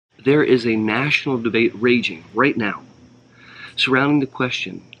There is a national debate raging right now surrounding the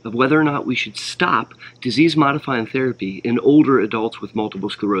question of whether or not we should stop disease-modifying therapy in older adults with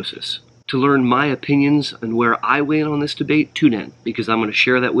multiple sclerosis. To learn my opinions and where I weigh in on this debate, tune in, because I'm going to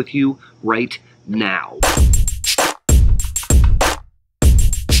share that with you right now.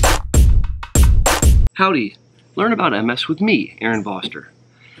 Howdy! Learn about MS with me, Aaron Boster.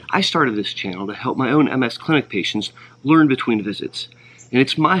 I started this channel to help my own MS clinic patients learn between visits, and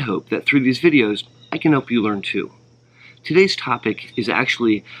it's my hope that through these videos, I can help you learn too. Today's topic is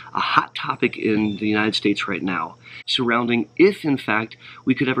actually a hot topic in the United States right now, surrounding if, in fact,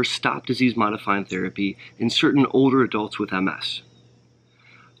 we could ever stop disease-modifying therapy in certain older adults with MS.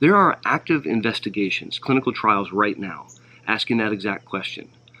 There are active investigations, clinical trials right now, asking that exact question.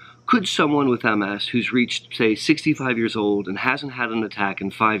 Could someone with MS who's reached, say, 65 years old and hasn't had an attack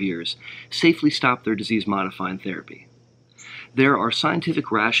in 5 years safely stop their disease-modifying therapy? There are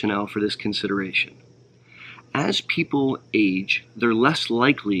scientific rationale for this consideration. As people age, they're less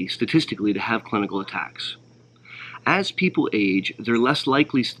likely statistically to have clinical attacks. As people age, they're less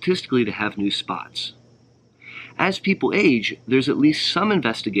likely statistically to have new spots. As people age, there's at least some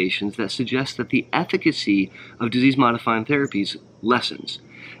investigations that suggest that the efficacy of disease-modifying therapies lessens.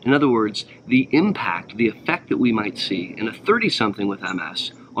 In other words, the impact, the effect that we might see in a 30-something with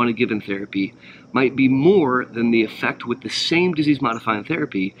MS on a given therapy might be more than the effect with the same disease-modifying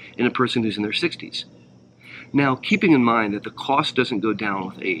therapy in a person who's in their 60s. Now, keeping in mind that the cost doesn't go down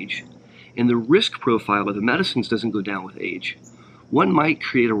with age, and the risk profile of the medicines doesn't go down with age, one might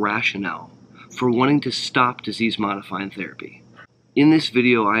create a rationale for wanting to stop disease-modifying therapy. In this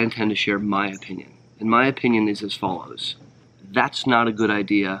video, I intend to share my opinion, and my opinion is as follows. That's not a good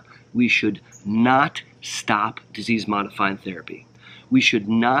idea. We should not stop disease-modifying therapy. We should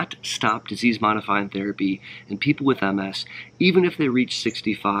not stop disease-modifying therapy in people with MS, even if they reach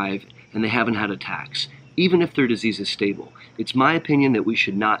 65 and they haven't had attacks, even if their disease is stable. It's my opinion that we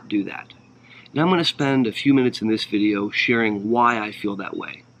should not do that. And I'm going to spend a few minutes in this video sharing why I feel that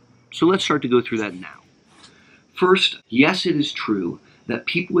way. So let's start to go through that now. First, yes, it is true that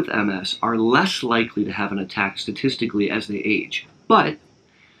people with MS are less likely to have an attack statistically as they age, but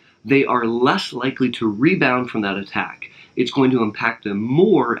they are less likely to rebound from that attack. It's going to impact them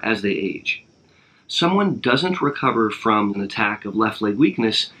more as they age. Someone doesn't recover from an attack of left leg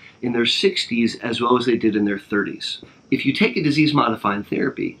weakness in their 60s as well as they did in their 30s. If you take a disease-modifying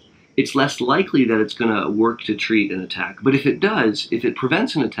therapy, it's less likely that it's going to work to treat an attack. But if it does, if it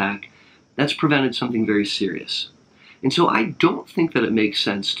prevents an attack, that's prevented something very serious. And so I don't think that it makes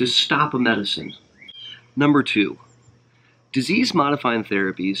sense to stop a medicine. Number two, disease-modifying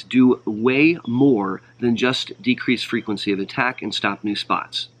therapies do way more than just decrease frequency of attack and stop new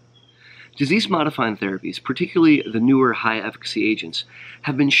spots. Disease-modifying therapies, particularly the newer high-efficacy agents,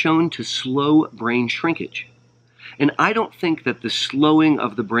 have been shown to slow brain shrinkage. And I don't think that the slowing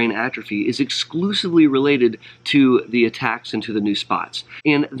of the brain atrophy is exclusively related to the attacks and to the new spots.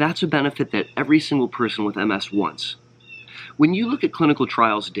 And that's a benefit that every single person with MS wants. When you look at clinical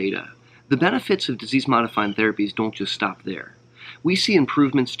trials data, the benefits of disease-modifying therapies don't just stop there. We see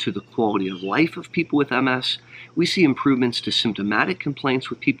improvements to the quality of life of people with MS. We see improvements to symptomatic complaints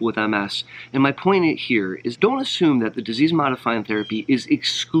with people with MS. And my point here is don't assume that the disease-modifying therapy is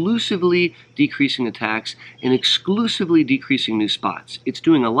exclusively decreasing attacks and exclusively decreasing new spots. It's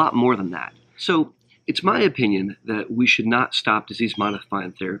doing a lot more than that. So it's my opinion that we should not stop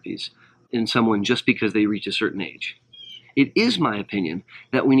disease-modifying therapies in someone just because they reach a certain age. It is my opinion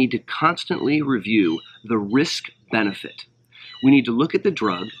that we need to constantly review the risk-benefit. We need to look at the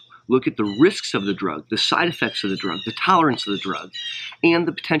drug, look at the risks of the drug, the side effects of the drug, the tolerance of the drug, and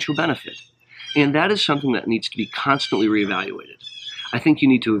the potential benefit. And that is something that needs to be constantly reevaluated. I think you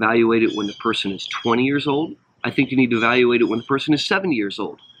need to evaluate it when the person is 20 years old. I think you need to evaluate it when the person is 70 years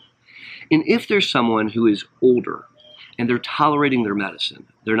old. And if there's someone who is older and they're tolerating their medicine,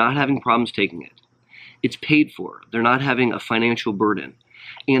 they're not having problems taking it, it's paid for, they're not having a financial burden,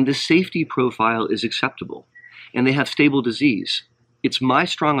 and the safety profile is acceptable, and they have stable disease, it's my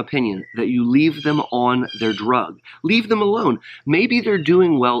strong opinion that you leave them on their drug. Leave them alone. Maybe they're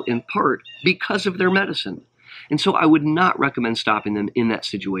doing well in part because of their medicine. And so I would not recommend stopping them in that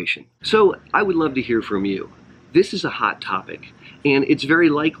situation. So I would love to hear from you. This is a hot topic, and it's very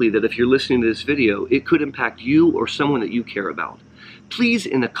likely that if you're listening to this video, it could impact you or someone that you care about. Please,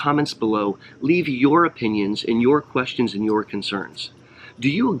 in the comments below, leave your opinions and your questions and your concerns. Do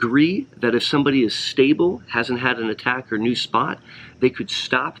you agree that if somebody is stable, hasn't had an attack or new spot, they could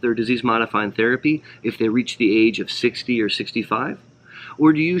stop their disease-modifying therapy if they reach the age of 60 or 65?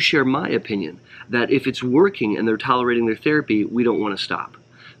 Or do you share my opinion that if it's working and they're tolerating their therapy, we don't want to stop?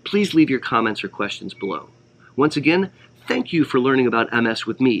 please leave your comments or questions below. Once again, thank you for learning about MS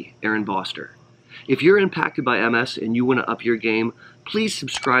with me, Aaron Boster. If you're impacted by MS and you want to up your game, please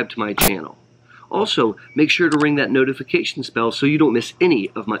subscribe to my channel. Also, make sure to ring that notification bell so you don't miss any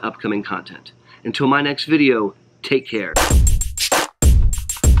of my upcoming content. Until my next video, take care.